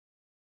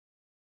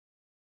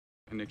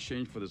In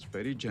exchange for this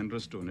very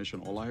generous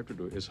donation, all I have to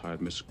do is hire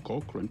Miss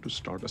Corcoran to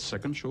start a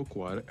second show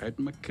choir at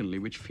McKinley,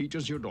 which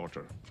features your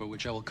daughter. For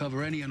which I will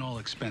cover any and all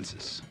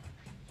expenses.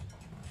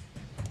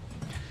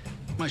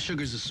 My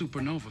sugar's a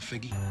supernova,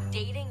 Figgy.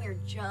 Dating your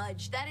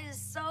judge. That is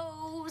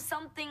so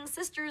something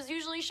sisters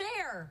usually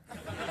share.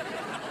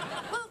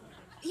 Well,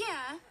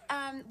 yeah.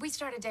 We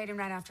started dating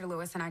right after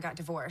Lewis and I got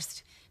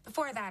divorced.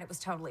 Before that, it was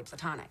totally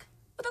platonic.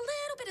 With a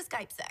little bit of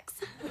Skype sex.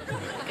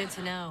 Good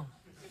to know.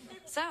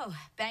 So,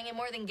 banging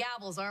more than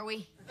gavels, are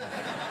we?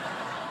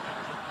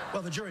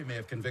 Well, the jury may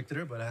have convicted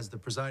her, but as the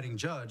presiding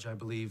judge, I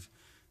believe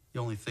the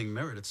only thing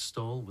Meredith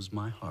stole was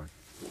my heart.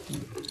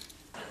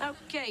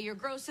 Okay, you're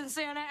grossing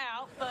Santa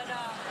out, but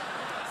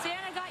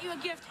Santa got you a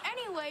gift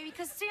anyway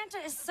because Santa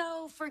is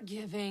so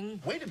forgiving.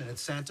 Wait a minute,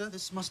 Santa.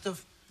 This must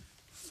have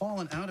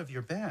fallen out of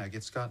your bag.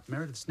 It's got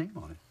Meredith's name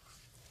on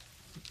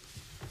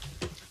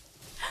it.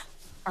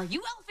 Are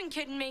you elfin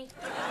kidding me?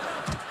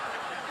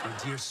 My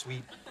dear,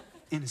 sweet,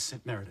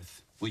 innocent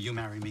Meredith, will you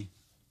marry me?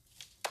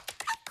 Of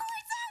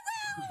course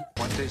I will!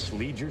 Want this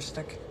lead your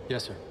stick?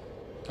 Yes, sir.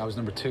 I was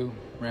number 2,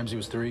 Ramsey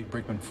was 3,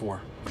 Brinkman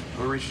 4.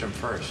 Who reached him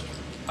first?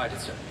 I did,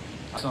 sir.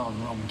 I saw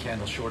him roaming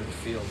candle short of the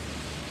field.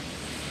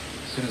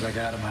 As soon as I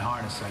got out of my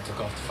harness, I took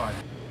off to find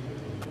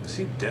him. Was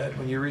he dead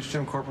when you reached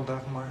him, Corporal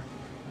Doppelmayr?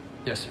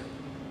 Yes, sir.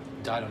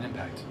 Died on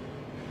impact.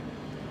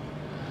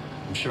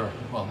 I'm sure.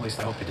 Well, at least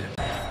I hope he did.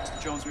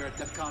 Mr. Jones, we are at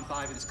DEFCON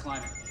 5 in this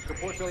climate. The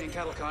portfolio and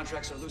cattle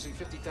contracts are losing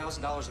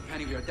 $50,000 a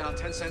penny. We are down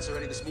 10 cents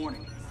already this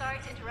morning. Sorry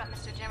to interrupt,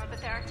 Mr. Jammer, but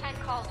there are 10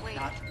 calls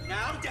waiting.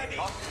 Now, Debbie!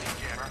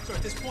 So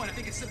at this point, I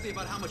think it's simply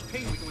about how much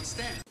pain we can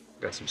withstand.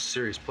 Got some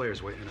serious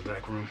players waiting in the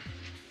back room.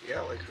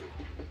 Yeah, like who?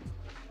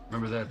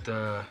 Remember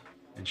that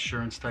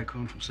insurance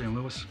tycoon from St.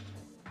 Louis?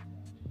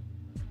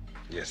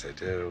 Yes, I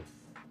do.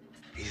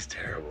 He's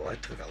terrible. I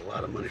took a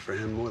lot of money for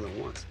him more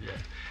than once. Yeah.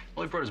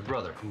 Well, he brought his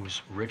brother,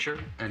 who's richer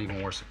and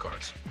even worse at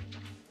cards.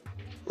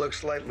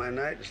 Looks like my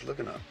night is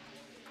looking up.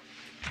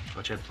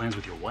 Thought you had plans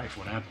with your wife.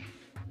 What happened?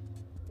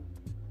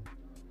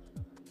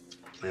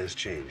 Plans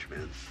change,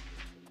 man.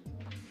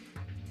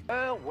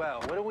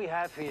 Well, what do we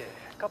have here?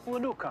 A couple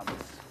of newcomers.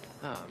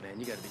 Oh, man,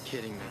 you gotta be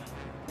kidding me.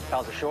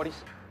 Pals of shorties?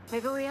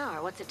 Maybe we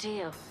are. What's it to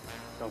you?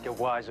 Don't get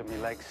wise with me,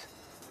 Legs.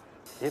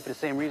 You're here for the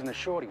same reason the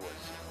shorty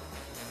was.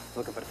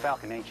 Looking for the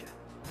Falcon, ain't you?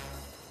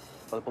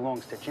 Well, it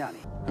belongs to Johnny.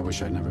 I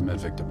wish I'd never met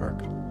Victor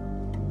Burke.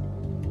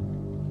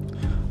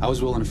 I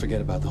was willing to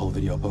forget about the whole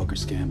video poker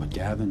scam, but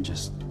Gavin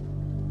just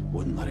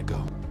wouldn't let it go.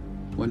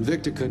 When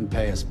Victor couldn't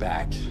pay us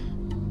back,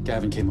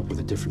 Gavin came up with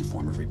a different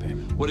form of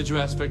repayment. What did you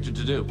ask Victor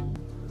to do?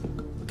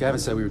 Gavin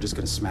said we were just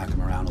gonna smack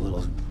him around a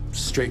little,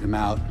 straighten him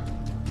out.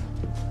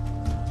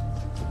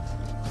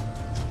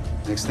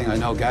 Next thing I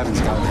know, Gavin's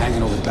got him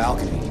hanging over the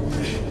balcony.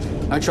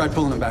 I tried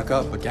pulling him back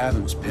up, but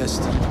Gavin was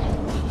pissed.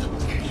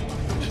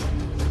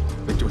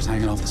 Victor was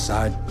hanging off the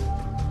side,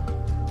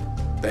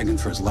 begging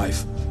for his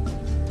life.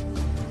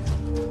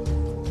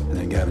 And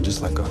then Gavin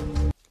just let go.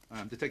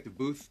 Detective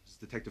Booth, this is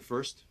Detective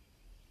First.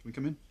 Can we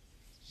come in?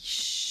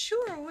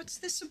 Sure, what's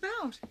this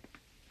about?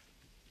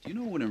 Do you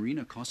know an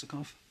Irina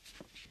Korsakov?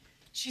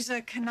 She's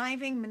a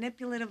conniving,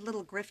 manipulative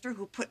little grifter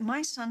who put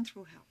my son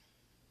through hell.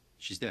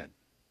 She's dead.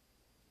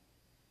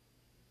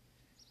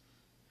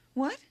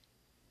 What?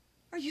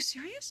 Are you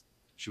serious?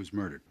 She was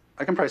murdered.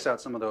 I can price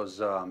out some of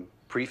those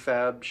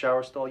prefab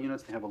shower stall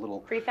units. They have a little...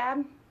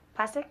 Prefab?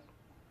 Plastic?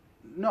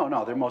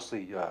 No, they're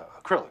mostly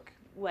acrylic.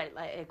 What,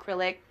 like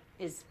acrylic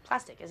is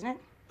plastic, isn't it?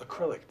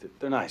 Acrylic.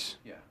 They're nice.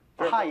 Yeah.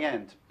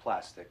 High-end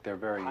plastic. They're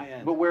very...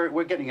 High-end. But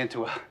we're getting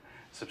into a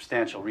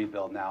substantial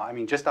rebuild now. I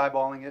mean, just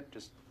eyeballing it,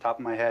 just top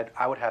of my head,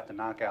 I would have to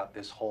knock out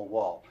this whole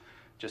wall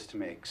just to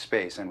make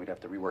space, and we'd have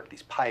to rework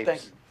these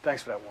pipes.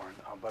 Thanks for that, Warren.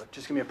 But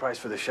just give me a price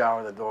for the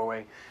shower, the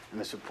doorway, and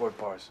the support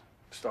bars.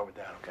 Start with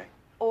that, okay?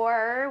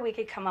 Or we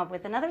could come up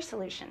with another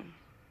solution.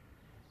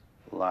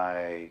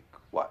 Like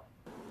what?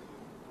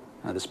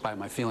 Despite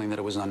my feeling that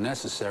it was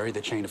unnecessary,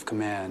 the chain of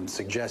command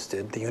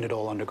suggested the unit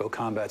all undergo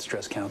combat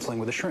stress counseling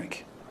with a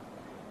shrink.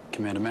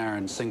 Commander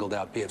Marin singled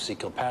out PFC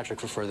Kilpatrick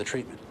for further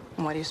treatment.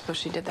 And why do you suppose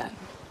she did that?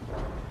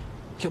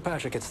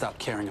 Kilpatrick had stopped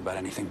caring about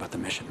anything but the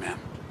mission, ma'am.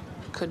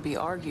 Could be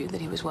argued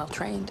that he was well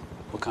trained.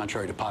 Well,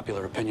 contrary to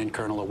popular opinion,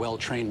 Colonel, a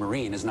well-trained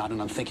Marine is not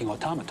an unthinking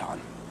automaton.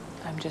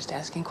 I'm just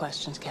asking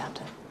questions,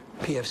 Captain.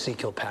 PFC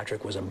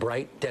Kilpatrick was a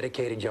bright,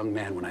 dedicated young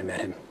man when I met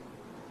him.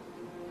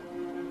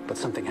 But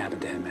something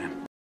happened to him, ma'am.